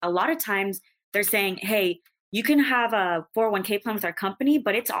a lot of times they're saying, hey, you can have a 401k plan with our company,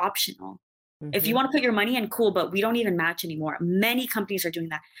 but it's optional. If you Mhm. want to put your money in, cool, but we don't even match anymore. Many companies are doing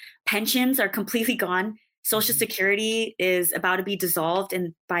that. Pensions are completely gone. Social Mhm. Security is about to be dissolved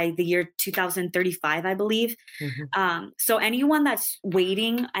by the year 2035, I believe. Mhm. So anyone that's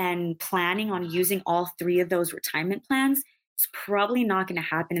waiting and planning on using all three of those retirement plans, it's probably not going to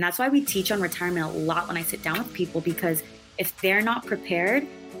happen. And that's why we teach on retirement a lot when I sit down with people, because if they're not prepared,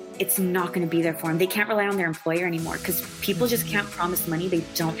 it's not going to be there for them. They can't rely on their employer anymore because people just can't promise money they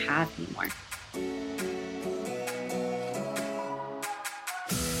don't have anymore.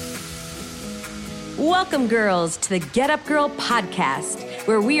 Welcome, girls, to the Get Up Girl podcast,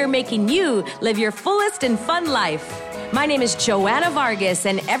 where we are making you live your fullest and fun life. My name is Joanna Vargas,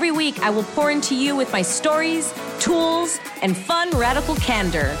 and every week I will pour into you with my stories, tools, and fun radical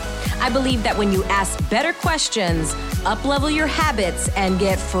candor. I believe that when you ask better questions, up-level your habits, and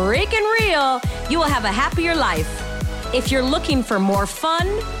get freaking real, you will have a happier life. If you're looking for more fun,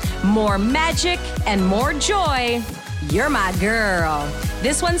 more magic, and more joy, you're my girl.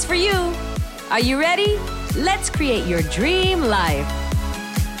 This one's for you. Are you ready? Let's create your dream life.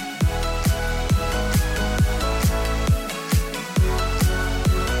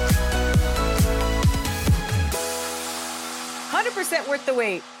 "100% worth the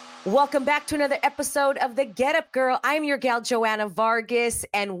wait." Welcome back to another episode of the Get Up Girl. I'm your gal, Joanna Vargas,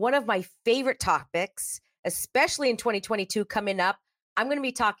 and one of my favorite topics, especially in 2022 coming up, I'm going to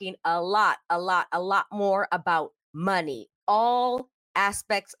be talking a lot more about money. All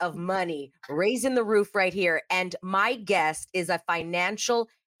aspects of money, raising the roof right here. And my guest is a financial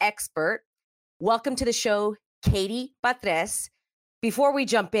expert. Welcome to the show, Katie Batres. Before we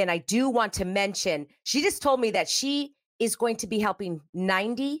jump in, I do want to mention, she just told me that she is going to be helping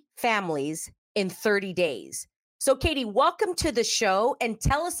 90 families in 30 days. So Katie, welcome to the show and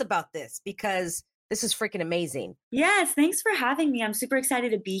tell us about this, because this is freaking amazing. Yes, thanks for having me. I'm super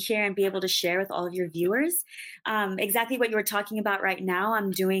excited to be here and be able to share with all of your viewers. Exactly what you were talking about right now. I'm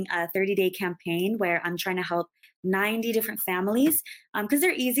doing a 30-day campaign where I'm trying to help 90 different families because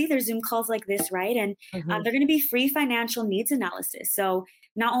they're easy. They're Zoom calls like this, right? And they're going to be free financial needs analysis. So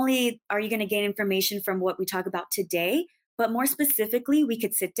not only are you going to gain information from what we talk about today, but more specifically, we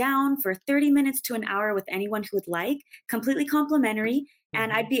could sit down for 30 minutes to an hour with anyone who would like, completely complimentary.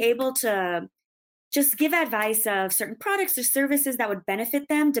 And I'd be able to just give advice of certain products or services that would benefit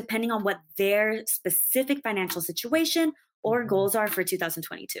them depending on what their specific financial situation or goals are for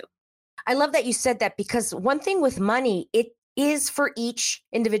 2022. I love that you said that, because one thing with money, it is for each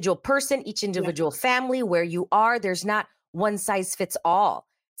individual person, each individual family, where you are. There's not one size fits all.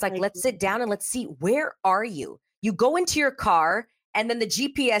 It's like, let's sit down and let's see, where are you? You go into your car and then the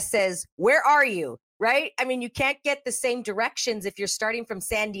GPS says, where are you? Right? I mean, you can't get the same directions if you're starting from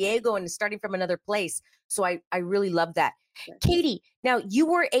San Diego and starting from another place. So I really love that. Yes. Katie, now you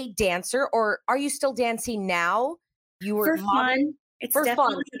were a dancer, or are you still dancing now? You were For fun. It's for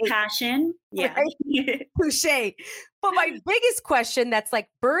definitely fun. a passion. Yeah. Right? Touche. But my biggest question that's like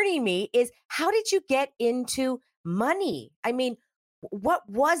burning me is, how did you get into money? I mean, what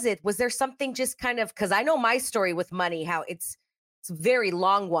was it? Was there something just kind of, because I know my story with money, how it's a very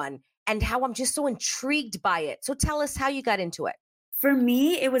long one, and how I'm just so intrigued by it. So tell us how you got into it. For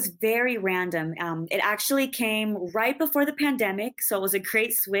me, it was very random. It actually came right before the pandemic. So it was a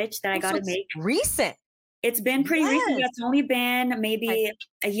great switch that I got So to it's make. recent. It's been pretty recent. Yes. It's only been maybe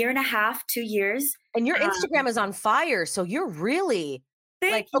a year and a half, 2 years. And your Instagram is on fire. So you're really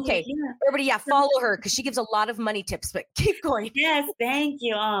Thank you. okay. Yeah. Everybody, follow her, because she gives a lot of money tips, but keep going. Yes, thank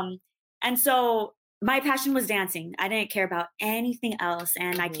you. And so my passion was dancing. I didn't care about anything else.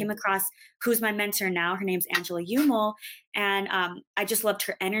 And I came across who's my mentor now. Her name's Angela Umel. And I just loved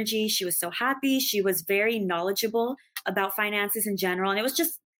her energy. She was so happy. She was very knowledgeable about finances in general. And it was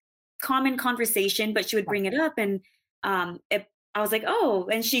just common conversation, but she would bring it up. And I was like, oh,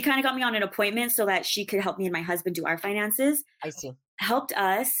 and she kind of got me on an appointment so that she could help me and my husband do our finances. I see. Helped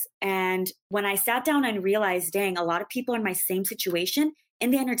us. And when I sat down and realized, dang, a lot of people are in my same situation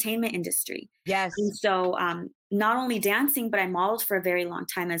in the entertainment industry. Yes. And so not only dancing, but I modeled for a very long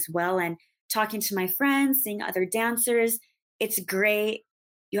time as well. And talking to my friends, seeing other dancers, it's great.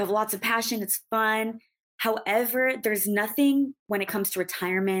 You have lots of passion. It's fun. However, there's nothing when it comes to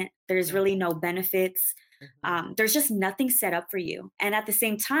retirement. There's really no benefits. There's just nothing set up for you. And at the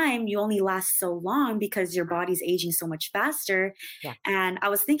same time, you only last so long because your body's aging so much faster. Yeah. And I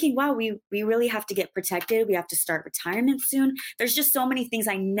was thinking, wow, we really have to get protected. We have to start retirement soon. There's just so many things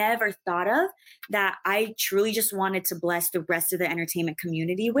I never thought of that I truly just wanted to bless the rest of the entertainment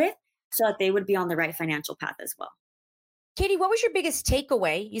community with, so that they would be on the right financial path as well. Katie, what was your biggest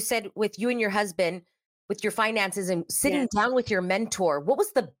takeaway? You said with you and your husband, with your finances and sitting Yes. down with your mentor, what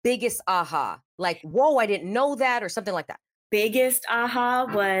was the biggest aha? Like, whoa, I didn't know that, or something like that? Biggest aha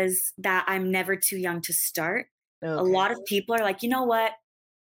was that I'm never too young to start. A Okay. lot of people are like, you know what?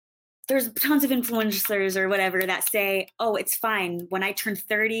 There's tons of influencers or whatever that say, oh, it's fine. When I turn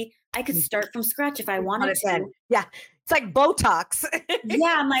 30, I could Mm. start from scratch if I On wanted a 10. to. Yeah. It's like Botox.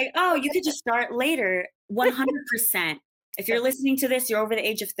 Yeah, I'm like, oh, you could just start later. 100%. If you're listening to this, you're over the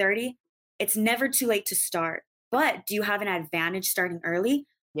age of 30, it's never too late to start. But do you have an advantage starting early?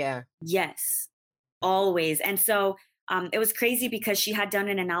 Yeah. Yes, always. And so it was crazy because she had done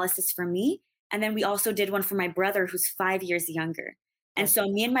an analysis for me. And then we also did one for my brother, who's 5 years younger. And Okay. so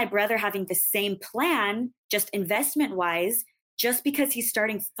me and my brother having the same plan, just investment wise, just because he's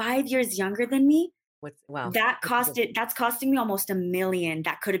starting 5 years younger than me, Wow. that's costing me almost 1 million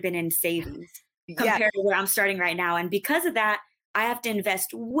that could have been in savings Yeah. compared to where I'm starting right now. And because of that, I have to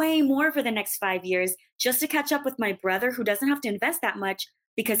invest way more for the next 5 years just to catch up with my brother who doesn't have to invest that much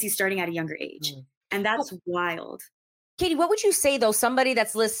because he's starting at a younger age. Mm. And Well, that's wild. Katie, what would you say though? Somebody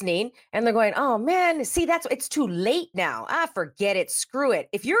that's listening and they're going, "Oh man, see, it's too late now. Ah, forget it. Screw it.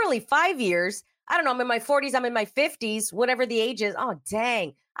 If you're only 5 years, I don't know. I'm in my 40s. I'm in my 50s. Whatever the age is. Oh,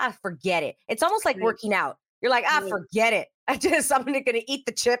 dang. Ah, forget it. It's almost like Right. working out. You're like, ah, Right. forget it. I'm going to eat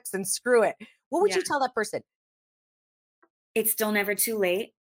the chips and screw it. What would Yeah. you tell that person? It's still never too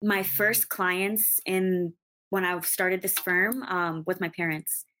late. My first clients in when I started this firm with my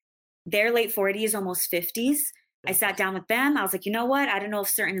parents, they're late 40s, almost 50s. I sat down with them. I was like, you know what? I don't know if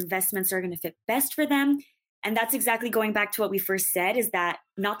certain investments are going to fit best for them. And that's exactly going back to what we first said is that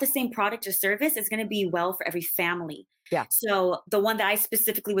not the same product or service is going to be well for every family. Yeah. So the one that I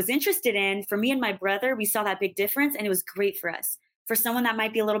specifically was interested in, for me and my brother, we saw that big difference and it was great for us. For someone that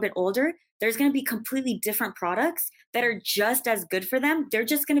might be a little bit older, there's going to be completely different products that are just as good for them. They're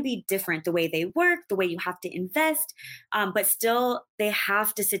just going to be different the way they work, the way you have to invest. But still, they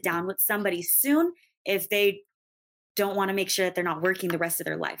have to sit down with somebody soon if they don't want to make sure that they're not working the rest of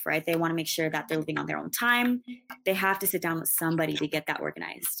their life, right? They want to make sure that they're living on their own time. They have to sit down with somebody to get that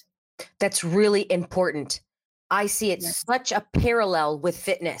organized. That's really important. I see it Yes. such a parallel with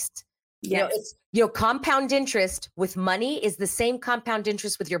fitness. Yes. Compound interest with money is the same compound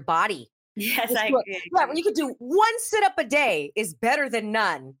interest with your body. Yes, Just I do it. agree. Yeah, when you could do one sit up a day is better than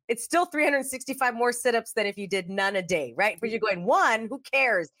none. It's still 365 more sit ups than if you did none a day, right? But you're going one, who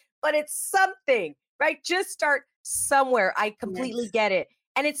cares? But it's something, right? Just start somewhere. I completely Yes. get it.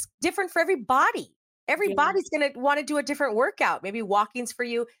 And it's different for every body. Yeah. Everybody's going to want to do a different workout. Maybe walking's for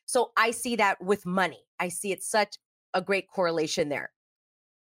you. So I see that with money. I see it's such a great correlation there.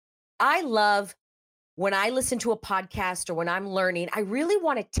 I love when I listen to a podcast or when I'm learning, I really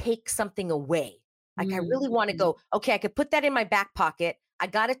want to take something away. Like I really want to Mhm. go, okay, I could put that in my back pocket. I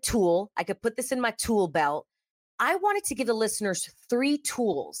got a tool. I could put this in my tool belt. I wanted to give the listeners 3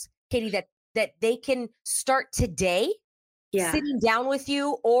 tools, Katie, that they can start today, Yeah. sitting down with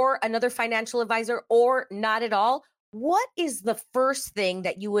you or another financial advisor or not at all. What is the first thing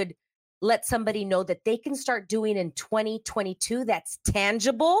that you would let somebody know that they can start doing in 2022 that's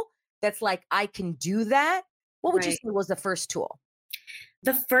tangible? That's like, I can do that. What would you say Right. was the first tool?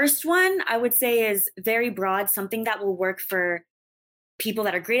 The first one I would say is very broad, something that will work for people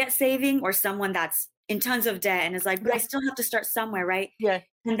that are great at saving or someone that's in tons of debt and is like, but I Yeah. still have to start somewhere, right? Yeah.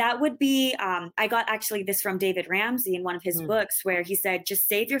 And that would be, I got actually this from David Ramsey in one of his Mm, books where he said, just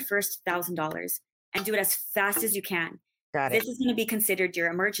save your first $1,000 and do it as fast as you can. got This it. is going to be considered your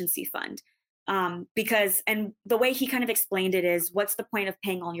emergency fund. Because, and the way he kind of explained it is, what's the point of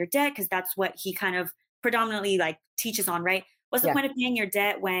paying all your debt? Because that's what he kind of predominantly like teaches on, right? What's the Yeah. point of paying your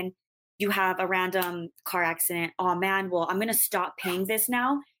debt when you have a random car accident? Oh man, well, I'm going to stop paying this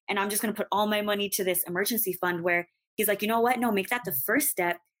now. And I'm just going to put all my money to this emergency fund where he's like, you know what? No, make that the first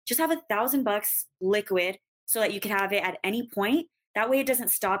step. Just have $1,000 liquid so that you can have it at any point. That way it doesn't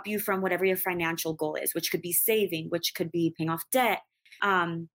stop you from whatever your financial goal is, which could be saving, which could be paying off debt.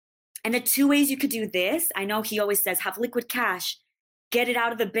 Um, and the 2 ways you could do this, I know he always says have liquid cash, get it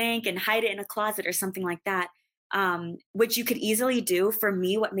out of the bank and hide it in a closet or something like that, which you could easily do. For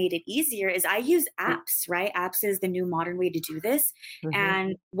me, what made it easier is I use apps, right? Apps is the new modern way to do this. Mhm.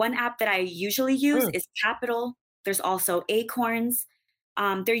 And one app that I usually use Mm, is Capital. There's also Acorns.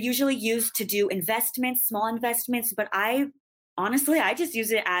 They're usually used to do investments, small investments, but I just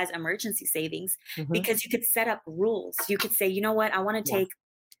use it as emergency savings mhm. because you could set up rules. You could say, you know what, I want to Yeah. take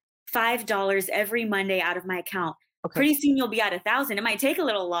 $5 every Monday out of my account. Okay. Pretty soon you'll be at 1,000. It might take a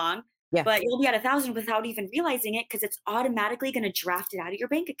little long, Yeah. but you'll be at 1,000 without even realizing it because it's automatically going to draft it out of your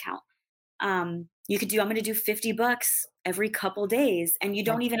bank account. You could do, I'm going to do $50 every couple days. And you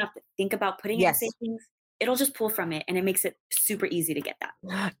don't Right. even have to think about putting it in Yes. savings. It'll just pull from it. And it makes it super easy to get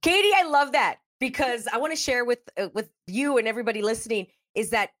that. Katie, I love that because I want to share with you and everybody listening is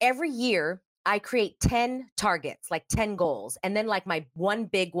that every year I create 10 targets, like 10 goals, and then like my one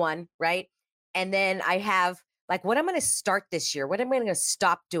big one, right? And then I have like what I'm going to start this year, what am I going to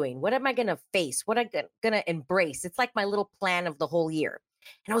stop doing, what am I going to face, what I'm going to embrace. It's like my little plan of the whole year.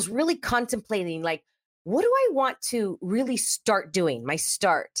 And I was really contemplating like what do I want to really start doing? My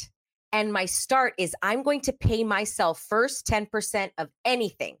start. And my start is I'm going to pay myself first 10% of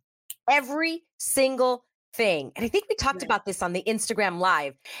anything, every single thing. And I think we talked Yes. about this on the Instagram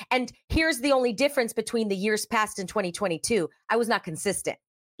Live. And here's the only difference between the years past and 2022. I was not consistent.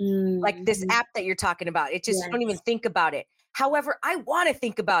 Like this Mm-hmm. app that you're talking about, it just, you don't even Yes. think about it. However, I want to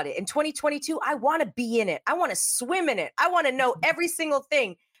think about it. In 2022, I want to be in it. I want to swim in it. I want to know every single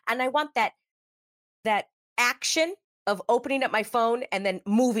thing. And I want that action of opening up my phone and then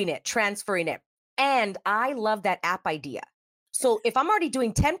moving it, transferring it. And I love that app idea. So if I'm already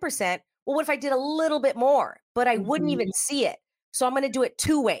doing 10%, well, what if I did a little bit more, but I wouldn't even Mhm. see it? So I'm going to do it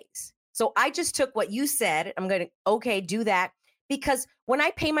two ways. So I just took what you said. I'm going to, okay, do that. Because when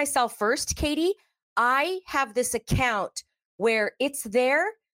I pay myself first, Katie, I have this account where it's there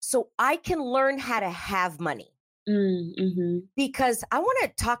so I can learn how to have money Mhm. because I want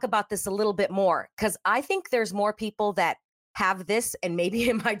to talk about this a little bit more because I think there's more people that have this, and maybe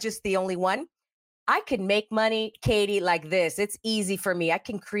am I just the only one? I can make money, Katie, like this. It's easy for me. I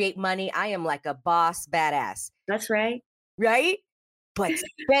can create money. I am like a boss badass, That's right. right? But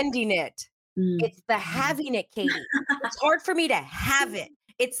spending it, Mm. it's the having it, Katie. It's hard for me to have it.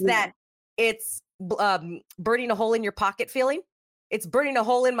 It's that Yeah. it's burning a hole in your pocket feeling. It's burning a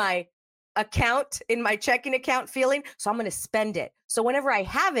hole in my account, in my checking account feeling. So I'm going to spend it. So whenever I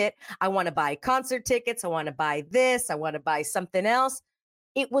have it, I want to buy concert tickets. I want to buy this. I want to buy something else.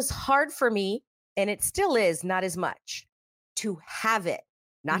 It was hard for me, and it still is not as much to have it,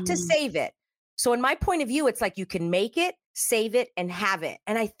 not to Mm. save it. So, in my point of view, it's like you can make it, save it, and have it.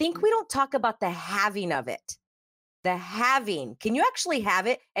 And I think we don't talk about the having of it. The having. Can you actually have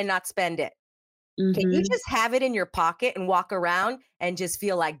it and not spend it? Can you Mhm. just have it in your pocket and walk around and just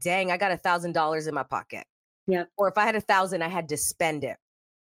feel like, dang, I got $1,000 in my pocket? Yep. Or if I had 1,000, I had to spend it.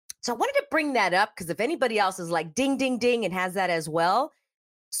 So I wanted to bring that up because if anybody else is like ding, ding, ding and has that as well.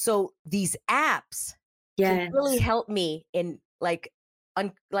 So these apps can really Yes. help me in like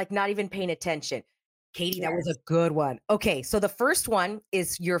not even paying attention. Katie, that was a Yes. good one. Okay, so the first one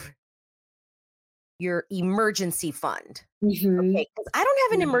is your emergency fund. Mhm. Okay, because I don't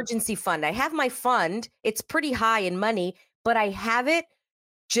have an Yeah. emergency fund. I have my fund. It's pretty high in money, but I have it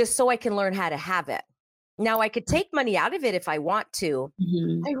just so I can learn how to have it. Now I could take money out of it if I want to. I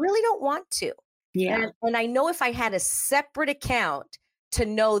Mhm. really don't want to. Yeah. And I know if I had a separate account to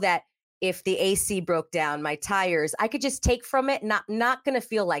know that if the AC broke down, my tires, I could just take from it, not gonna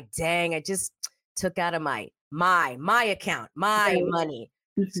feel like, dang, I just took out of my account, my Right. money.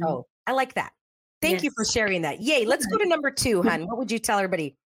 Mhm. So I like that. Thank you for Yes. sharing that. Yay. Let's go to number two, Yeah. hun. What would you tell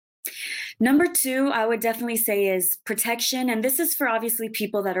everybody? Number 2, I would definitely say is protection, and this is for obviously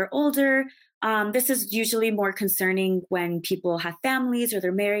people that are older. This is usually more concerning when people have families or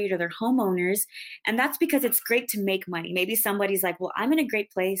they're married or they're homeowners, and that's because it's great to make money. Maybe somebody's like, "Well, I'm in a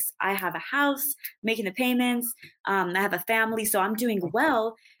great place. I have a house, making the payments, I have a family, so I'm doing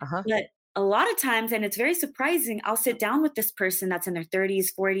well." Uh-huh. But a lot of times, and it's very surprising, I'll sit down with this person that's in their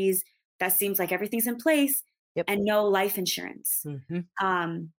 30s, 40s, that seems like everything's in place, Yep. and no life insurance. Mhm.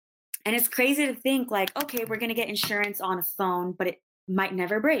 Um, and it's crazy to think like, okay, we're going to get insurance on a phone, but it might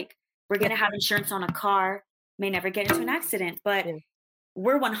never break. We're going to have insurance on a car, may never get into an accident, but Yeah.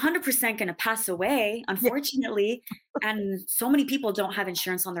 we're 100% going to pass away, Yeah. unfortunately. And so many people don't have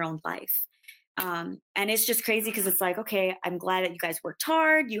insurance on their own life. And it's just crazy because it's like, okay, I'm glad that you guys worked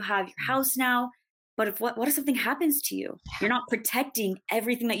hard. You have your house now. But what if something happens to you? You're not protecting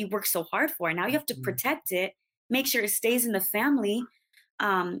everything that you worked so hard for. Now you have to Mhm. protect it, make sure it stays in the family,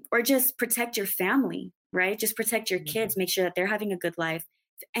 or just protect your family, right? Just protect your Mhm. kids, make sure that they're having a good life.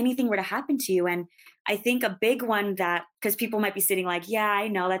 If anything were to happen to you. And I think a big one that, because people might be sitting like, yeah, I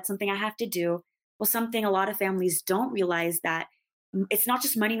know that's something I have to do. Well, something a lot of families don't realize that it's not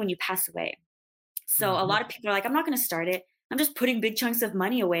just money when you pass away. So a Mhm. lot of people are like, I'm not going to start it. I'm just putting big chunks of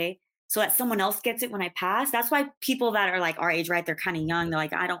money away so that someone else gets it when I pass. That's why people that are like our age, right? They're kind of young. They're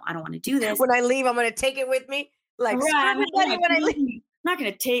like, I don't want to do this. When I leave, I'm gonna take it with me. Like, Right. screw I'm in everybody my when I leave. 20s. I'm not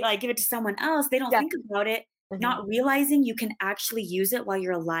gonna take like give it to someone else. They don't Yeah. think about it, Mhm. not realizing you can actually use it while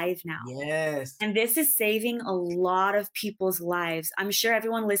you're alive now. Yes. And this is saving a lot of people's lives. I'm sure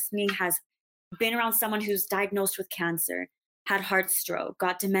everyone listening has been around someone who's diagnosed with cancer, had heart stroke,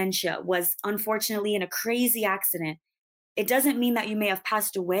 got dementia, was unfortunately in a crazy accident, it doesn't mean that you may have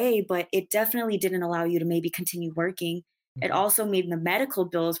passed away, but it definitely didn't allow you to maybe continue working. It Mhm. also made the medical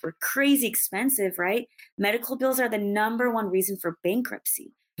bills were crazy expensive, right? Medical bills are the number one reason for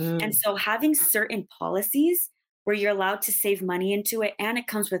bankruptcy. And Mm. so having certain policies where you're allowed to save money into it and it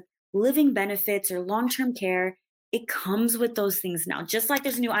comes with living benefits or long-term care, it comes with those things now. Just like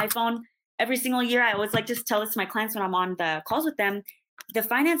there's a new iPhone every single year, I always like to tell this to my clients when I'm on the calls with them, the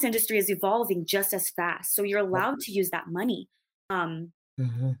finance industry is evolving just as fast. So you're Yep. allowed to use that money. Um,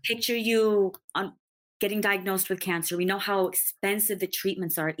 Mhm. Picture you on getting diagnosed with cancer. We know how expensive the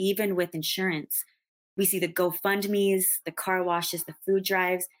treatments are, even with insurance. We see the GoFundMe's, the car washes, the food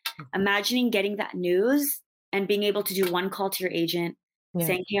drives. Imagining getting that news and being able to do one call to your agent Yeah.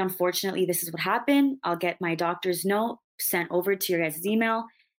 saying, hey, unfortunately, this is what happened. I'll get my doctor's note sent over to your guys' email.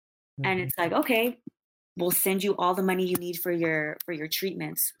 And Mhm. it's like, okay, we'll send you all the money you need for your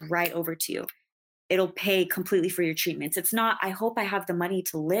treatments right over to you. It'll pay completely for your treatments. It's not, I hope I have the money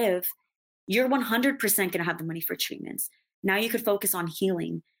to live. You're 100% going to have the money for treatments. Now you could focus on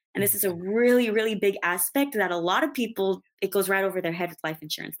healing. And this is a really, really big aspect that a lot of people, it goes right over their head with life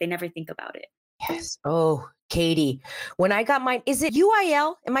insurance. They never think about it. Yes. Oh, Katie, when I got mine, is it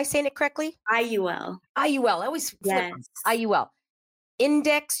UIL? Am I saying it correctly? IUL. IUL. I always flip them. Yes. IUL.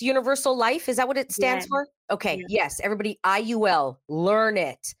 Index Universal Life. Is that what it stands Yes. for? Okay. Yes. Yes. Everybody, IUL. Learn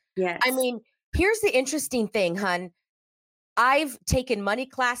it. I Yes. mean, here's the interesting thing, hun. I've taken money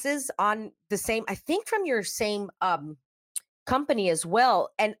classes on the same, I think from your same company as well.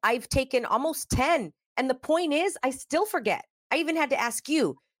 And I've taken almost 10. And the point is, I still forget. I even had to ask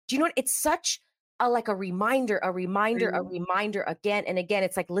you, do you know what? It's such a like a reminder, a reminder, a Mm. reminder again and again.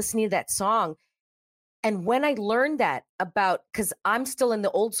 It's like listening to that song. And when I learned that about, because I'm still in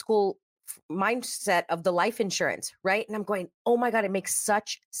the old school mindset of the life insurance, right? And I'm going, oh my God, it makes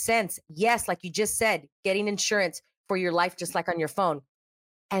such sense. Yes, like you just said, getting insurance for your life, just like on your phone.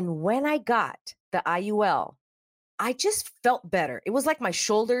 And when I got the IUL, I just felt better. It was like my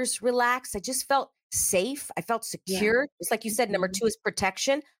shoulders relaxed. I just felt safe. I felt Yeah. secure. Just like you said, number Mhm. two is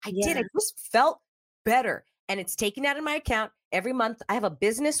protection. I did. I Yeah. just felt better. And it's taken out of my account every month. I have a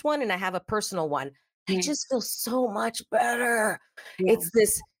business one and I have a personal one. I just Nice. feel so much better. It's Yes.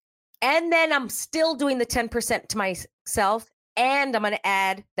 this. And then I'm still doing the 10% to myself. And I'm going to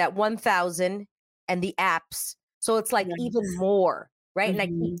add that 1,000 and the apps. So it's like even Yes. more, right? And I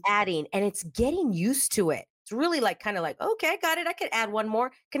keep Mhm. adding and it's getting used to it. It's really like kind of like, okay, I got it. I could add one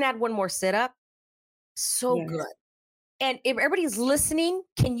more, can add one more sit up. So good. Yes. And if everybody's listening,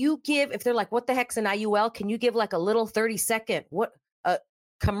 can you give, if they're like, what the heck's an IUL? Can you give like a little 30-second, what a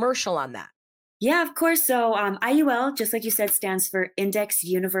commercial on that? Yeah, of course. So IUL, just like you said, stands for Index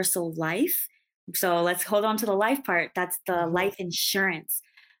Universal Life. So let's hold on to the life part. That's the Mhm, life insurance.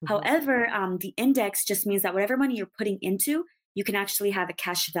 mhm, However, the index just means that whatever money you're putting into, you can actually have a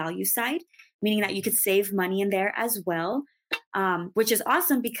cash value side, meaning that you could save money in there as well, which is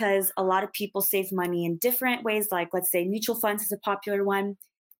awesome because a lot of people save money in different ways. Like, let's say mutual funds is a popular one.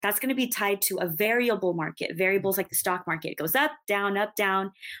 That's going to be tied to a variable market. Variables like the stock market, it goes up, down, up,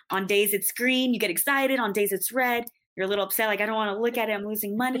 down. On days it's green, you get excited. On days it's red, you're a little upset, like, I don't want to look at it, I'm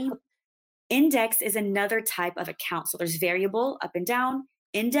losing money. Index is another type of account. So there's variable, up and down.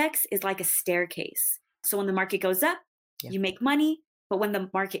 Index is like a staircase. So when the market goes up, yeah. you make money. But when the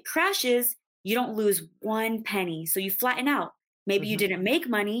market crashes, you don't lose one penny. So you flatten out. Maybe you Mhm, didn't make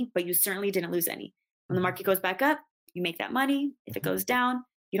money, but you certainly didn't lose any. When the mhm, market goes back up, you make that money. If it mhm. goes down,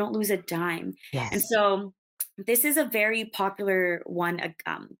 you don't lose a dime. And Yes. so this is a very popular one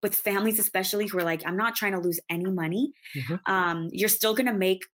with families, especially who are like, I'm not trying to lose any money. Mhm, You're still going to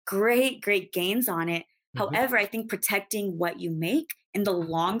make great, great gains on it. mhm, However, I think protecting what you make in the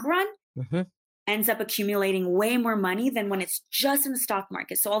long run mhm. ends up accumulating way more money than when it's just in the stock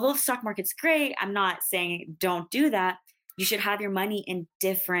market. So, although the stock market's great, I'm not saying don't do that. You should have your money in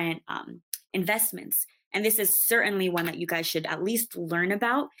different investments. And this is certainly one that you guys should at least learn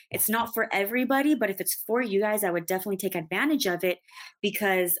about. It's not for everybody, but if it's for you guys, I would definitely take advantage of it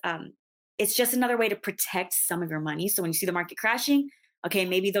because it's just another way to protect some of your money. So when you see the market crashing, okay,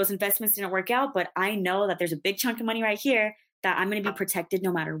 maybe those investments didn't work out, but I know that there's a big chunk of money right here that I'm going to be protected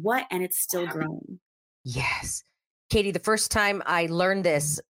no matter what, and it's still growing. Yes. Katie, the first time I learned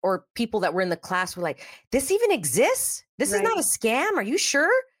this, or people that were in the class were like, this even exists? This is Right. not a scam. Are you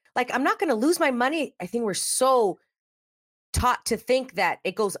sure? Like, I'm not going to lose my money. I think we're so taught to think that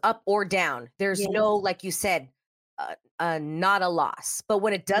it goes up or down. There's Yes. no, like you said, not a loss. But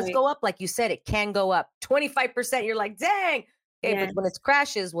when it does Right. go up, like you said, it can go up 25%. You're like, dang. Okay. But when Yes. it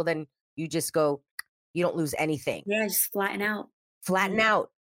crashes, well, then you just go, you don't lose anything. Yeah, just flatten out. Flatten Mhm.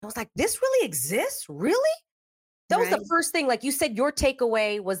 out. I was like, this really exists? Really? That was the Right. first thing. Like you said, your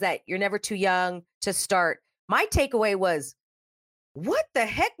takeaway was that you're never too young to start. My takeaway was, what the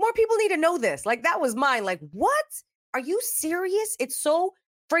heck? More people need to know this. Like that was mine. Like, what? Are you serious? It's so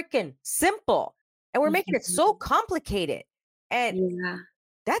freaking simple. And we're making it so Mhm. complicated. And Yeah.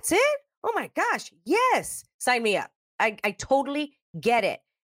 that's it? Oh my gosh. Yes. Sign me up. I totally get it.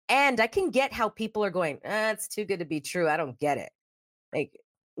 And I can get how people are going, it's too good to be true. I don't get it. Like,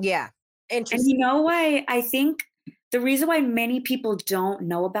 yeah. And you Interesting. know why I think the reason why many people don't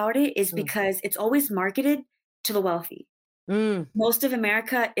know about it is Mm, because it's always marketed to the wealthy. mm, Most of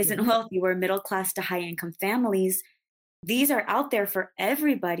America isn't mhm, wealthy. We're middle class to high income families. These are out there for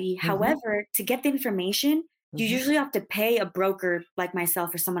everybody. mhm, However, to get the information, you mhm, usually have to pay a broker like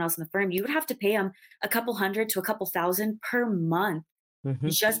myself or someone else in the firm. You would have to pay them a couple hundred to a couple thousand per month mhm.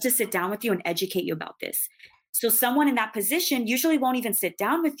 just to sit down with you and educate you about this. So someone in that position usually won't even sit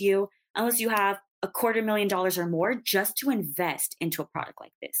down with you unless you have $250,000 or more just to invest into a product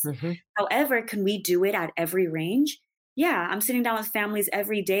like this. Mhm. However, can we do it at every range? Yeah, I'm sitting down with families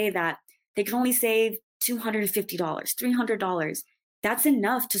every day that they can only save $250, $300. That's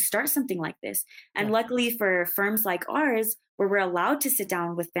enough to start something like this. And Yeah. luckily for firms like ours, where we're allowed to sit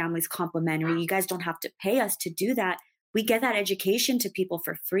down with families complimentary, you guys don't have to pay us to do that. We get that education to people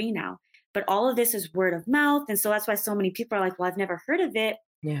for free now. But all of this is word of mouth. And so that's why so many people are like, well, I've never heard of it.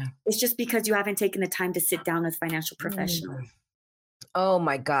 Yeah. It's just because you haven't taken the time to sit down with financial Mm. professionals. Oh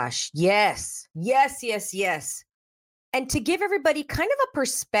my gosh. Yes. Yes, yes, yes. And to give everybody kind of a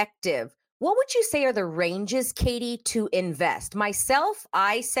perspective, what would you say are the ranges, Katie, to invest? Myself,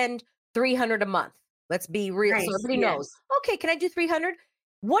 I send 300 a month. Let's be real. So Nice. everybody knows, Yes. okay, can I do 300?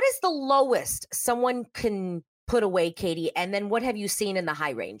 What is the lowest someone can put away, Katie? And then what have you seen in the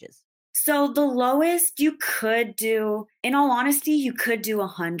high ranges? So the lowest you could do, in all honesty, you could do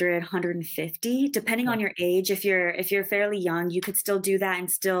 100, 150, depending Okay. on your age. If you're fairly young, you could still do that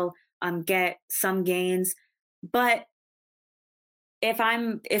and still get some gains. But if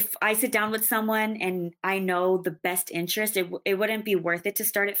I sit down with someone and I know the best interest, it wouldn't be worth it to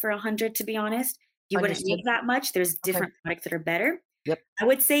start it for 100, to be honest. You wouldn't Understood. make that much. There's Okay. different products that are better. Yep. I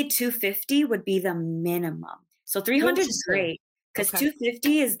would say 250 would be the minimum. So 300 is Interesting. great because Okay.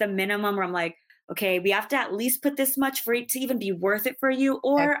 250 is the minimum where I'm like, okay, we have to at least put this much for it to even be worth it for you, Okay.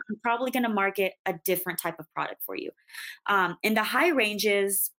 or I'm probably going to market a different type of product for you. In the high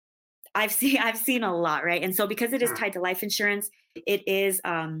ranges, I've seen a lot, right? And so because it is tied to life insurance, it is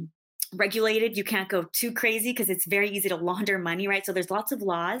regulated. You can't go too crazy because it's very easy to launder money, right? So there's lots of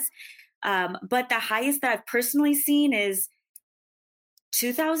laws. But the highest that I've personally seen is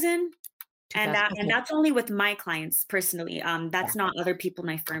 2,000, and 2000. that and Okay. that's only with my clients personally. Yeah. That's not other people in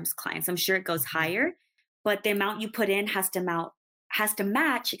my firm's clients. I'm sure it goes Mhm. higher, but the amount you put in has to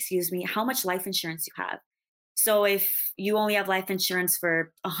match, excuse me, how much life insurance you have. So if you only have life insurance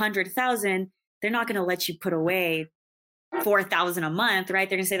for 100,000, they're not going to let you put away 4,000 a month, right?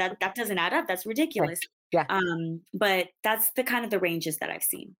 They're going to say that doesn't add up. That's Okay. ridiculous. Yeah. But that's the kind of the ranges that I've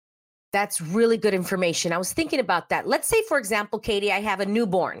seen. That's really good information. I was thinking about that. Let's say, for example, Katie, I have a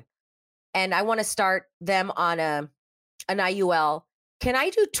newborn and I want to start them on an IUL. Can I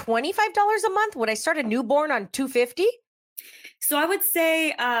do $25 a month? Would I start a newborn on 250? So I would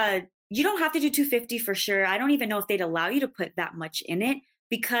say you don't have to do 250 for sure. I don't even know if they'd allow you to put that much in it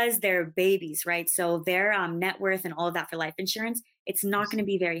because they're babies, right? So their net worth and all of that for life insurance, it's not going to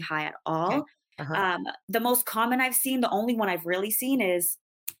be very high at Okay. all. Uh-huh. The most common I've seen, the only one I've really seen is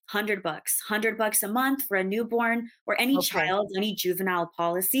 $100, $100 a month for a newborn or any Okay. child, any juvenile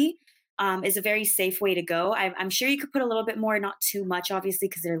policy. Is a very safe way to go. I'm sure you could put a little bit more, not too much, obviously,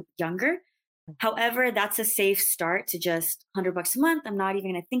 because they're younger. However, that's a safe start to just $100 a month. I'm not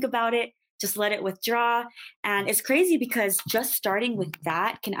even going to think about it. Just let it withdraw. And it's crazy because just starting with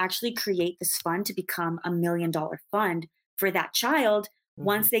that can actually create this fund to become $1 million fund for that child Mhm.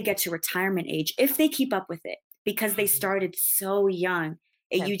 once they get to retirement age, if they keep up with it, because they started so young.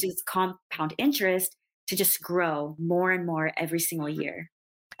 It Okay. uses compound interest to just grow more and more every single year.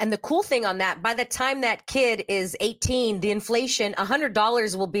 And the cool thing on that, by the time that kid is 18, the inflation,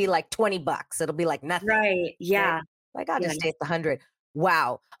 $100 will be like 20 bucks. It'll be like nothing. Right. Right? Yeah. Like, I'll just Yes. stay at the 100.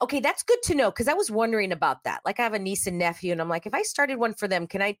 Wow. Okay, that's good to know because I was wondering about that. Like, I have a niece and nephew, and I'm like, if I started one for them,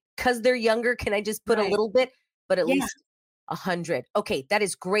 can I, because they're younger, can I just put a Right. little bit, but at Yeah. least 100? Okay, that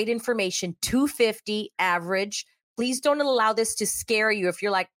is great information. 250 average. Please don't allow this to scare you if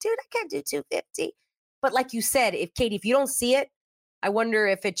you're like, dude, I can't do 250. But like you said, if Katie, if you don't see it, I wonder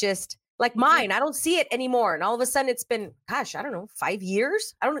if it just like mine. I don't see it anymore. And all of a sudden it's been, gosh, I don't know, 5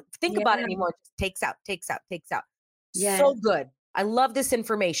 years. I don't think Yeah. about it anymore. It just takes out, takes out, takes out. So Yes. good. I love this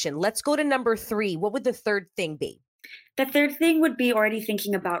information. Let's go to number 3. What would the third thing be? The third thing would be already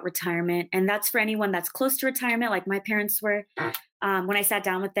thinking about retirement. And that's for anyone that's close to retirement, like my parents were. When I sat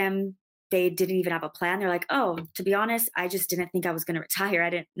down with them, they didn't even have a plan. They're like, oh, to be honest, I just didn't think I was going to retire. I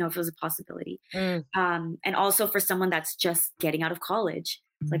didn't know if it was a possibility. Mm, And also for someone that's just getting out of college,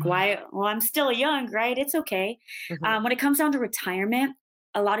 it's like, why? Well, I'm still young, right? It's okay. mhm, When it comes down to retirement,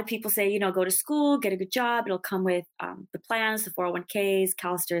 a lot of people say, go to school, get a good job. It'll come with the plans, the 401ks,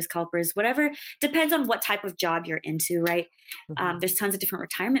 CalSTRS, CalPERS, whatever. Depends on what type of job you're into, right? mhm. There's tons of different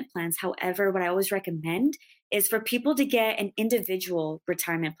retirement plans. However, what I always recommend is for people to get an individual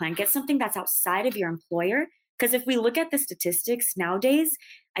retirement plan. Get something that's outside of your employer. Because if we look at the statistics nowadays,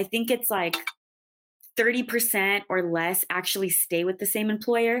 I think it's like 30% or less actually stay with the same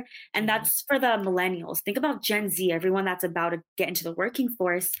employer. And Mhm. that's for the millennials. Think about Gen Z, everyone that's about to get into the working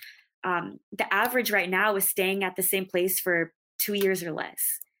force. The average right now is staying at the same place for 2 years or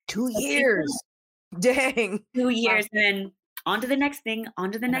less. 2 So think years. Dang. about two Wow. years and then on to the next thing,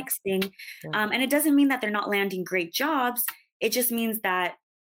 on to the Uh-huh. next thing. Yeah. And it doesn't mean that they're not landing great jobs. It just means that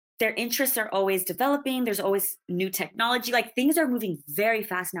their interests are always developing. There's always new technology. Like things are moving very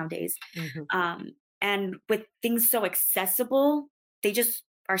fast nowadays. Mhm. Um, and with things so accessible, they just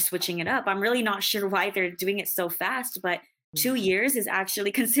are switching it up. I'm really not sure why they're doing it so fast, but Mm. 2 years is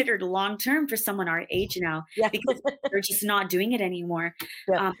actually considered long term for someone our age now Yeah. because they're just not doing it anymore.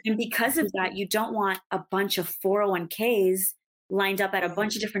 Yeah. And because of that, you don't want a bunch of 401ks lined up at a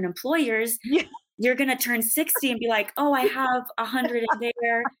bunch of different employers. Yeah. You're gonna turn 60 and be like, "Oh, I have 100 in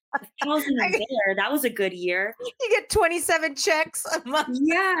there, 1,000 in there. That was a good year." You get 27 checks a month.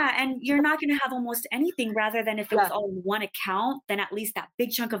 Yeah, and you're not gonna have almost anything rather than if it was Yeah. all in one account, then at least that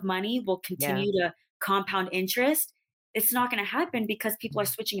big chunk of money will Yeah. continue to compound interest. It's not gonna happen because people are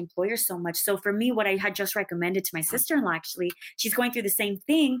Mm. switching employers so much. So for me, what I had just recommended to my sister-in-law actually, she's going through the same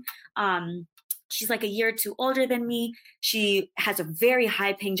thing. She's like a year or two older than me. She has a very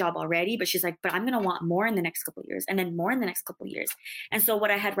high paying job already, but she's like, but I'm gonna want more in the next couple of years and then more in the next couple of years. And so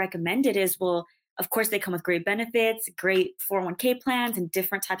what I had recommended is, well, of course, they come with great benefits, great 401k plans, and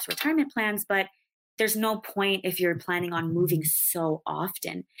different types of retirement plans. But there's no point if you're planning on moving so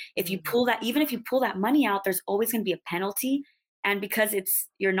often. If you Mhm. pull that, even if you pull that money out, there's always going to be a penalty. And because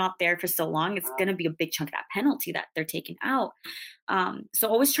you're not there for so long, it's going to be a big chunk of that penalty that they're taking out. So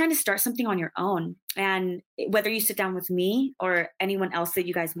always trying to start something on your own. And whether you sit down with me or anyone else that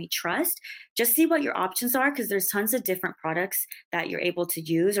you guys may trust, just see what your options are because there's tons of different products that you're able to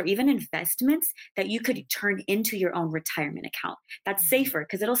use or even investments that you could turn into your own retirement account. That's safer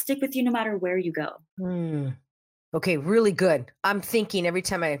because it'll stick with you no matter where you go. Mm. Okay, really good. I'm thinking every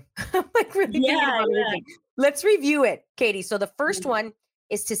time I'm like really thinking Yeah, about yeah. everything. Let's review it, Katie. So the first Mhm. one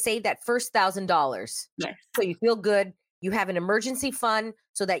is to save that first $1,000. Yes. So you feel good. You have an emergency fund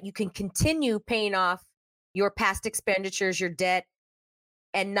so that you can continue paying off your past expenditures, your debt,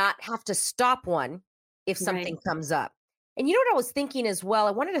 and not have to stop one if Right. something comes up. And you know what I was thinking as well?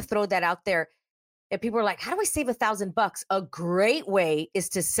 I wanted to throw that out there. And people are like, how do I save $1,000? A great way is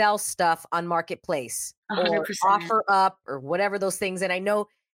to sell stuff on Marketplace or 100%. offer up or whatever those things. And I know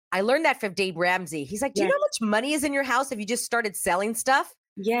I learned that from Dave Ramsey. He's like, do you Yes. know how much money is in your house if you just started selling stuff?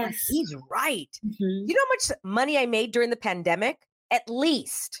 Like, Yes. he's right. Hmm. You know how much money I made during the pandemic? At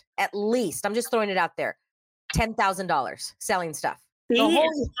least, I'm just throwing it out there, $10,000 selling stuff. The See, it's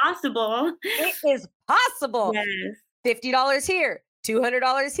whole, possible. it is possible. Yes. $50 here,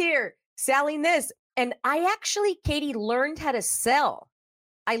 $200 here, selling this. And I actually, Katie, learned how to sell.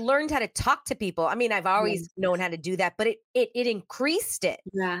 I learned how to talk to people. I mean, I've always Yes. known how to do that, but it increased it.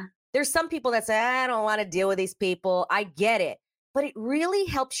 Yeah. There's some people that say, I don't want to deal with these people. I get it. But it really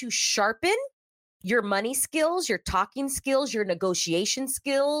helps you sharpen your money skills, your talking skills, your negotiation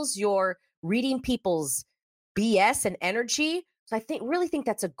skills, your reading people's BS and energy. So I really think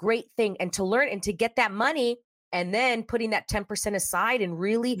that's a great thing. And to learn and to get that money and then putting that 10% aside and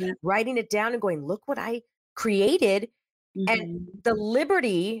really Yeah. writing it down and going, look what I created. And Mhm. the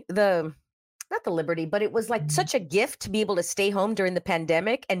liberty, the not the liberty, but it was like such a gift to be able to stay home during the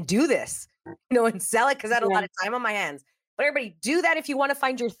pandemic and do this, and sell it because I had a Yeah. lot of time on my hands. But everybody do that if you want to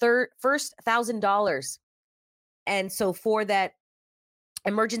find your first $1,000. And so for that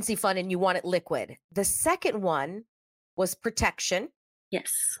emergency fund and you want it liquid. The second one was protection,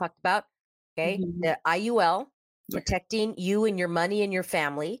 Yes. talked about, okay? Mhm. The IUL, Yes. protecting you and your money and your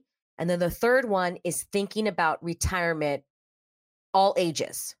family. And then the third one is thinking about retirement, all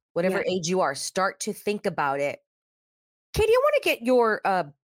ages, whatever Yeah. age you are, start to think about it. Katie, I want to get your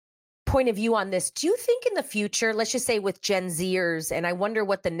point of view on this. Do you think in the future, let's just say with Gen Zers, and I wonder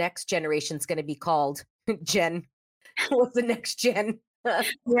what the next generation is going to be called? Gen, what's the next gen?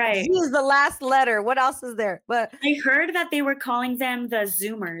 Z Right. is the last letter. What else is there? But I heard that they were calling them the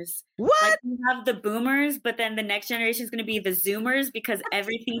Zoomers. Like, what? you have the boomers, but then the next generation is gonna be the Zoomers because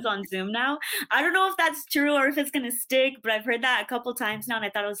everything's on Zoom now. I don't know if that's true or if it's gonna stick, but I've heard that a couple times now, and I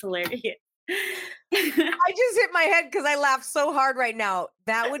thought it was hilarious. I just hit my head because I laughed so hard right now.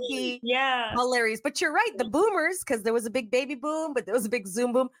 That would be Yeah. hilarious. But you're right, the boomers, because there was a big baby boom, but there was a big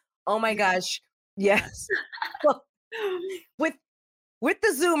Zoom boom. Oh my Yeah. gosh. Yeah. Yes. Well, with with the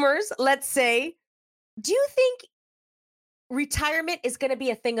Zoomers, let's say, do you think retirement is going to be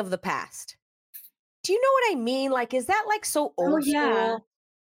a thing of the past? Do you know what I mean? Like, is that like so Oh, old yeah. school?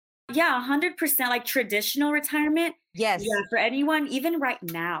 Yeah, 100%, like, traditional retirement, yeah, Yes. for anyone, even right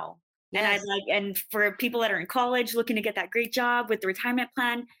now, and I'd Yes. like and for people that are in college looking to get that great job with the retirement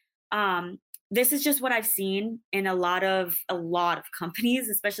plan, um, this is just what I've seen in a lot of companies,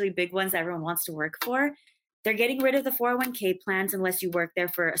 especially big ones that everyone wants to work for. They're getting rid of the 401k plans unless you work there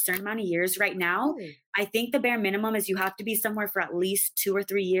for a certain amount of years. Right now, Oh, I think the bare minimum is you have to be somewhere for at least 2 or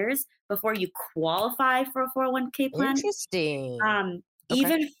 3 years before you qualify for a 401k plan. interesting. Um, Okay.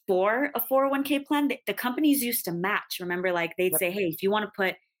 Even for a 401k plan, the companies used to match. Remember, like they'd Yep. say, "Hey, if you want to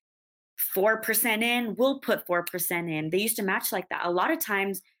put 4% in, we'll put 4% in." They used to match like that. A lot of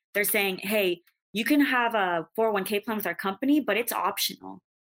times they're saying, "Hey, you can have a 401k plan with our company, but it's optional.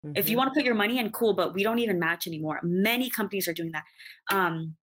 If you Hmm. want to put your money in, cool, but we don't even match anymore." Many companies are doing that.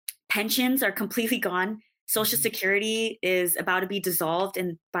 Um, Pensions are completely gone. Social Hmm. Security is about to be dissolved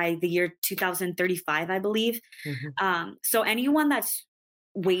in by the year 2035, I believe. Hmm. So anyone that's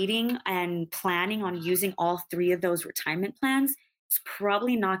waiting and planning on using all three of those retirement plans, it's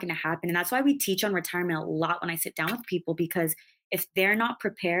probably not going to happen. And that's why we teach on retirement a lot when I sit down with people, because if they're not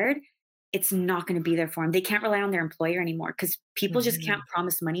prepared, it's not going to be there for them. They can't rely on their employer anymore because people just can't Hmm.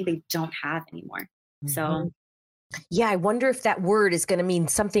 promise money they don't have anymore. Hmm. So, Yeah, I wonder if that word is going to mean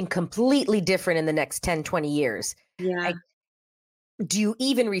something completely different in the next 10, 20 years. yeah. Like, do you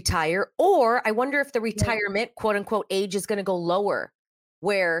even retire? Or I wonder if the Right. retirement, quote unquote, age is going to go lower,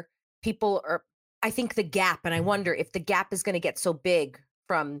 where people are, I think the gap, and I wonder if the gap is going to get so big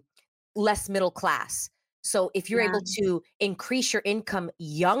from less middle class. So if you're Yeah. able to increase your income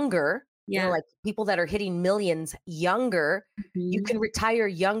younger, Yeah. like people that are hitting millions younger, you Mhm. can retire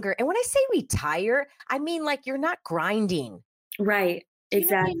younger. And when I say retire, I mean like you're not grinding. Right. Do you know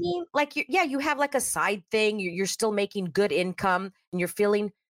what I Exactly. mean? Like, yeah, you have like a side thing. You're still making good income and you're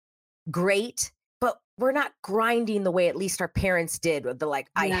feeling great, but we're not grinding the way at least our parents did with the like,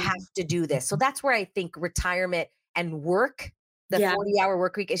 I Yeah. have to do this. So that's where I think retirement and work, the Yeah. 40-hour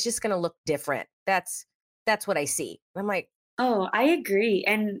work week is just going to look different. That's what I see. I'm like, Oh, I agree.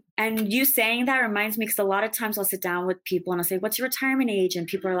 And you saying that reminds me because a lot of times I'll sit down with people and I'll say, "What's your retirement age?" And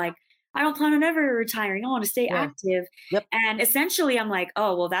people are like, "I don't plan on ever retiring. I want to stay yeah, active." yep. And essentially, I'm like,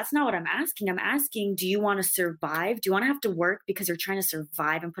 "Oh, well, that's not what I'm asking. I'm asking, do you want to survive? Do you want to have to work because you're trying to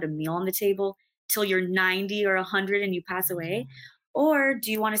survive and put a meal on the table till you're 90 or 100 and you pass away? Or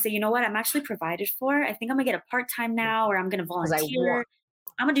do you want to say, you know what? I'm actually provided for. I think I'm gonna get a part time now, or I'm gonna Because I want. volunteer.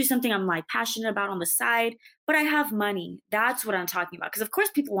 I'm gonna do something I'm like passionate about on the side, but I have money." That's what I'm talking about. Because of course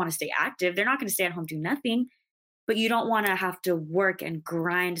people want to stay active. They're not going to stay at home do nothing, but you don't want to have to work and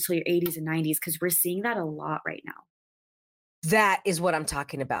grind until your 80s and 90s because we're seeing that a lot right now. That is what I'm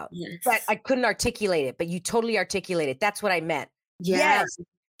talking about. But Yes. I couldn't articulate it, but you totally articulated. That's what I meant. Yeah. Yes. Yeah.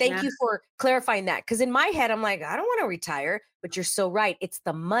 Thank you for clarifying that. Because in my head, I'm like, I don't want to retire, but you're so right. It's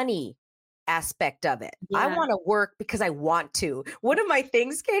the money aspect of it. I Yeah. want to work because I want to. One of my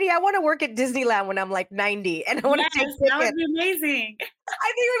things, Katie, I want to work at Disneyland when I'm like 90 and I want to Yes. take That would tickets. be amazing.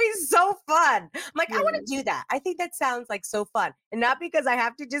 I think it would be so fun. I'm like, I want Yeah. to do that. I think that sounds like so fun. And not because I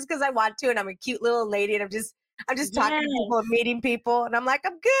have to, just because I want to. And I'm a cute little lady and I'm just talking to people and Yes. meeting people. And I'm like,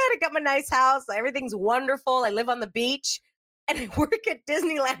 I'm good. I got my nice house. Everything's wonderful. I live on the beach and I work at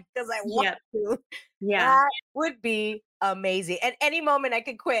Disneyland because I want Yep. to. Yeah. That would be amazing. At any moment I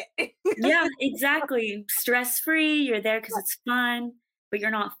could quit. Yeah. Exactly. Stress free. You're there because it's fun, but you're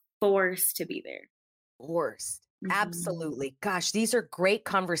not forced to be there. Worst. Mhm. Absolutely. Gosh, these are great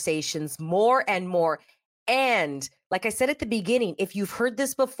conversations, more and more. And like I said at the beginning, if you've heard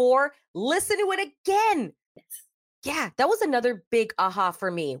this before, listen to it again. Yes. Yeah, that was another big aha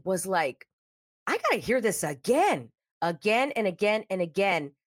for me was like, I got to hear this again, again and again and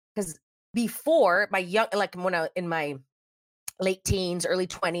again. Because before my young, like when I in my late teens, early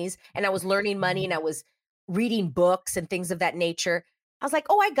 20s, and I was learning money and I was reading books and things of that nature, I was like,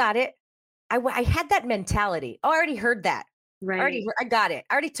 oh, I got it. I had that mentality. Oh, I already heard that. Right. I got it.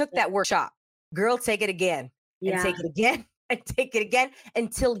 I already took Yeah. that workshop. Girl, take it again and Yeah. take it again and take it again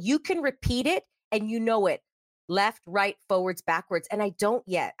until you can repeat it and you know it left, right, forwards, backwards. And I don't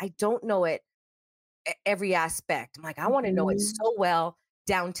yet. I don't know it every aspect. I'm like, I want to know it Mhm. so well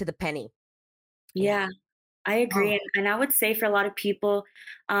down to the penny. Yeah. Yeah. I agree, Oh. and I would say for a lot of people,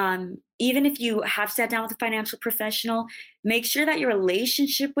 even if you have sat down with a financial professional, make sure that your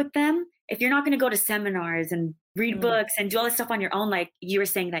relationship with them, if you're not gonna go to seminars and read Mm, books and do all this stuff on your own like you were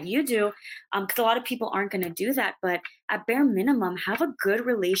saying that you do, because a lot of people aren't gonna do that, but at bare minimum, have a good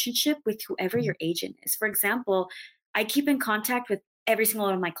relationship with whoever your agent is. For example, I keep in contact with every single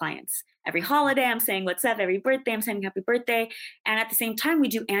one of my clients. Every holiday, I'm saying what's up, every birthday, I'm saying happy birthday, and at the same time, we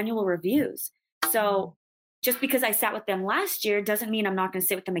do annual reviews. So just because I sat with them last year doesn't mean I'm not going to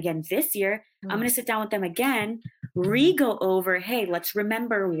sit with them again this year. I'm going mm, to sit down with them again, re go over, hey, let's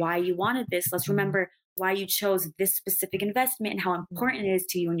remember why you wanted this. Let's remember why you chose this specific investment and how important it is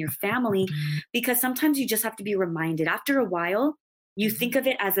to you and your family. Because sometimes you just have to be reminded. After a while, you think of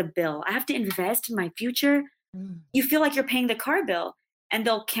it as a bill. I have to invest in my future. mm. You feel like you're paying the car bill and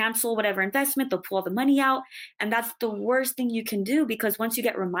they'll cancel whatever investment, they'll pull all the money out. And that's the worst thing you can do because once you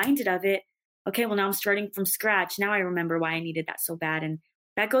get reminded of it, okay, well, now I'm starting from scratch. Now I remember why I needed that so bad. And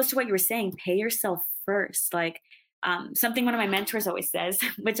that goes to what you were saying, pay yourself first. Like something one of my mentors always says,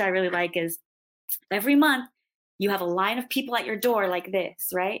 which I really like, is every month you have a line of people at your door like this,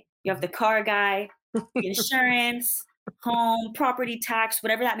 right? You have the car guy, the insurance, home, property tax,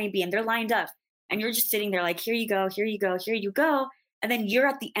 whatever that may be, and they're lined up. And you're just sitting there like, here you go, here you go, here you go. And then you're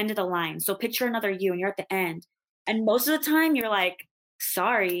at the end of the line. So picture another you and you're at the end. And most of the time you're like,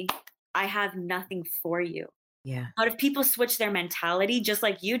 sorry, I have nothing for you. Yeah. But if people switch their mentality just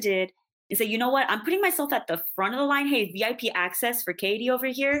like you did and say, you know what, I'm putting myself at the front of the line. Hey, VIP access for Katie over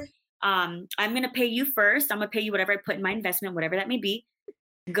here. I'm gonna pay you first. I'm gonna pay you whatever I put in my investment, whatever that may be.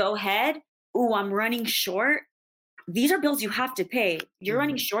 Go ahead. Ooh, I'm running short. These are bills you have to pay. You're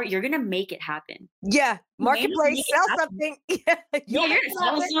running Mhm. short. You're gonna make it happen. Yeah. You may not Marketplace, make it sell happen. something. Yeah. Yeah, You'll you're make gonna it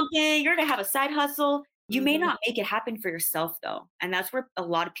sell happen. something. You're gonna have a side hustle. You may Mhm. not make it happen for yourself though, and that's where a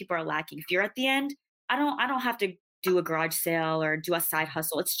lot of people are lacking. If you're at the end, I don't have to do a garage sale or do a side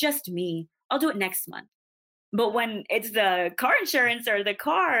hustle. It's just me. I'll do it next month. But when it's the car insurance or the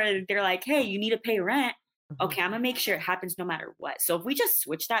car, they're like, "Hey, you need to pay rent." Mhm. Okay, I'm gonna make sure it happens no matter what. So if we just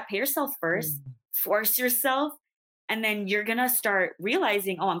switch that, pay yourself first, Mm. force yourself, and then you're gonna start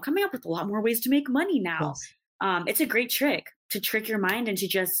realizing, "Oh, I'm coming up with a lot more ways to make money now." Yes. It's a great trick to trick your mind into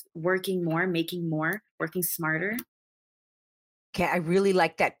just working more, making more, working smarter. Okay, I really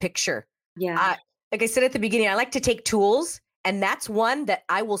like that picture. Yeah. I like I said at the beginning, I like to take tools, and that's one that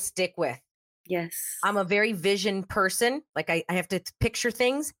I will stick with. Yes. I'm a very vision person. Like I have to picture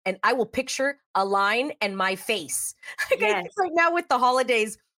things and I will picture a line and my face. Like I think Yes. right now with the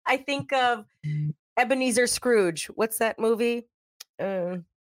holidays, I think of Ebenezer Scrooge. What's that movie? Uh,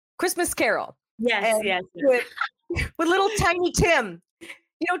 Christmas Carol. Yes. And Yes. with little Tiny Tim.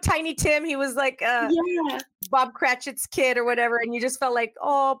 You know, Tiny Tim, he was like Yeah. Bob Cratchit's kid or whatever, and you just felt like,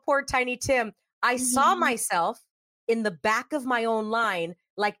 oh, poor Tiny Tim. I saw Mhm. myself in the back of my own line,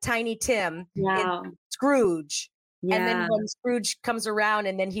 like Tiny Tim in Wow. Scrooge. And then Yeah. when Scrooge comes around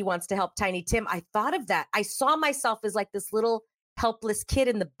and then he wants to help Tiny Tim, I thought of that. I saw myself as like this little helpless kid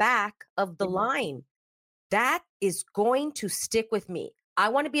in the back of the Yeah. line. That is going to stick with me. I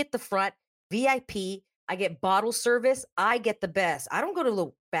want to be at the front, VIP. I get bottle service. I get the best. I don't go to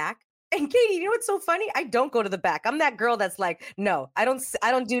the back. And Katie, you know what's so funny? I don't go to the back. I'm that girl that's like, no, I don't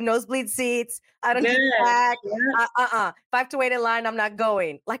do nosebleed seats. I don't do Good. back. Yep. If I have to wait in line, I'm not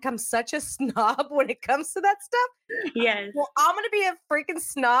going. Like I'm such a snob when it comes to that stuff. Yes. Well, I'm gonna be a freaking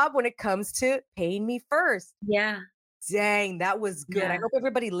snob when it comes to paying me first. Yeah. Dang, that was good. I Yeah. hope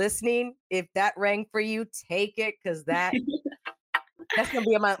everybody listening, if that rang for you, take it because that's gonna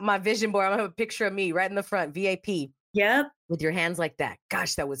be on my vision board. I'm gonna have a picture of me right in the front, VIP, Yep. with your hands like that.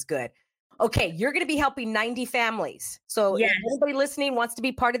 Gosh, that was good. Okay, you're gonna be helping 90 families. So if Yes. anybody listening wants to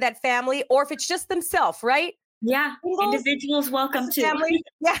be part of that family, or if it's just themselves, right? Yeah. Singles, Individuals that's welcome the too. family.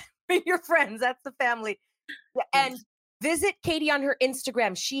 Yeah, your friends, that's the family. Yeah, and Yes. visit Katie on her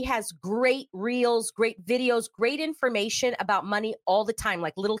Instagram. She has great reels, great videos, great information about money all the time,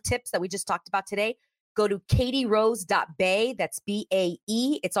 like little tips that we just talked about today. Go to katierose.bae. That's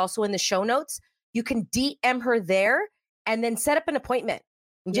BAE. It's also in the show notes. You can DM her there and then set up an appointment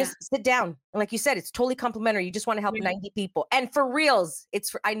and Yeah. just sit down. And like you said, it's totally complimentary. You just want to help Yeah. 90 people. And for reals,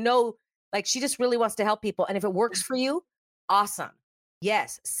 I know like she just really wants to help people. And if it works for you, awesome.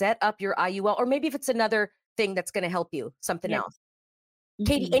 Yes, set up your IUL, or maybe if it's another thing that's going to help you, something Yeah. else.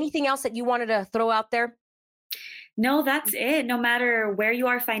 Katie, Mhm. anything else that you wanted to throw out there? No, that's it. No matter where you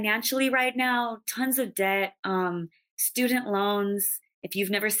are financially right now, tons of debt, student loans, if you've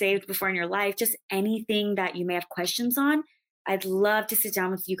never saved before in your life, just anything that you may have questions on, I'd love to sit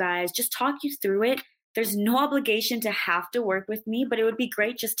down with you guys, just talk you through it. There's no obligation to have to work with me, but it would be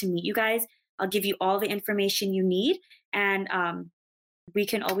great just to meet you guys. I'll give you all the information you need, and we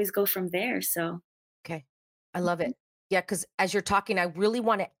can always go from there. So, Okay. I love mhm. it. Yeah, because as you're talking, I really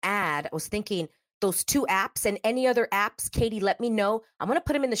want to add, I was thinking those two apps and any other apps, Katie, let me know. I'm going to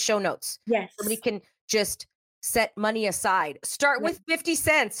put them in the show notes. Somebody Yes. can just set money aside. Start Yeah. with 50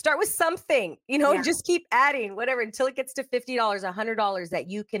 cents, start with something, Yeah. just keep adding whatever until it gets to $50, $100 that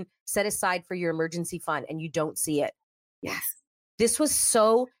you can set aside for your emergency fund and you don't see it. Yeah. Yes. This was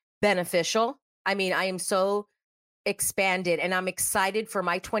so beneficial. I mean, I am so expanded and I'm excited for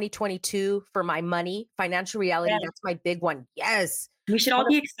my 2022 for my money, financial reality. Yes. That's my big one. Yes. We should all One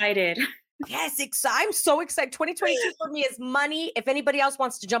of- be excited. Yes, I'm so excited. 2022 for me is money. If anybody else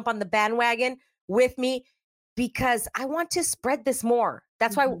wants to jump on the bandwagon with me, because I want to spread this more.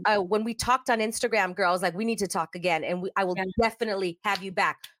 That's why Mhm. when we talked on Instagram, girls, like we need to talk again, and I will Yeah. definitely have you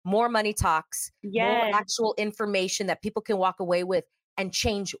back. More money talks, more Yes. actual information that people can walk away with and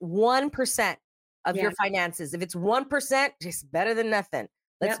change 1% of your Yeah. finances. If it's 1%, it's better than nothing.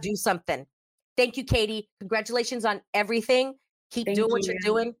 Let's Yep. do something. Thank you, Katie. Congratulations on everything. Keep doing Thank what you're you.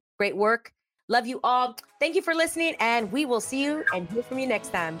 doing. Great work. Love you all. Thank you for listening, and we will see you and hear from you next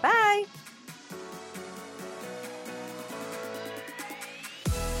time. Bye.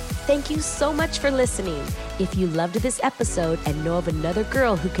 Thank you so much for listening. If you loved this episode and know of another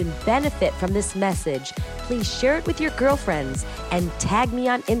girl who can benefit from this message, please share it with your girlfriends and tag me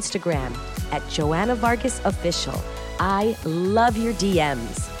on Instagram at Joanna Vargas Official. I love your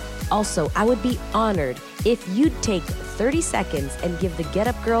DMs. Also, I would be honored if you'd take 30 seconds and give the Get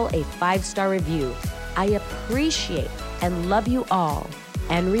Up Girl a 5-star review. I appreciate and love you all.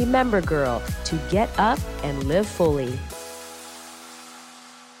 And remember, girl, to get up and live fully.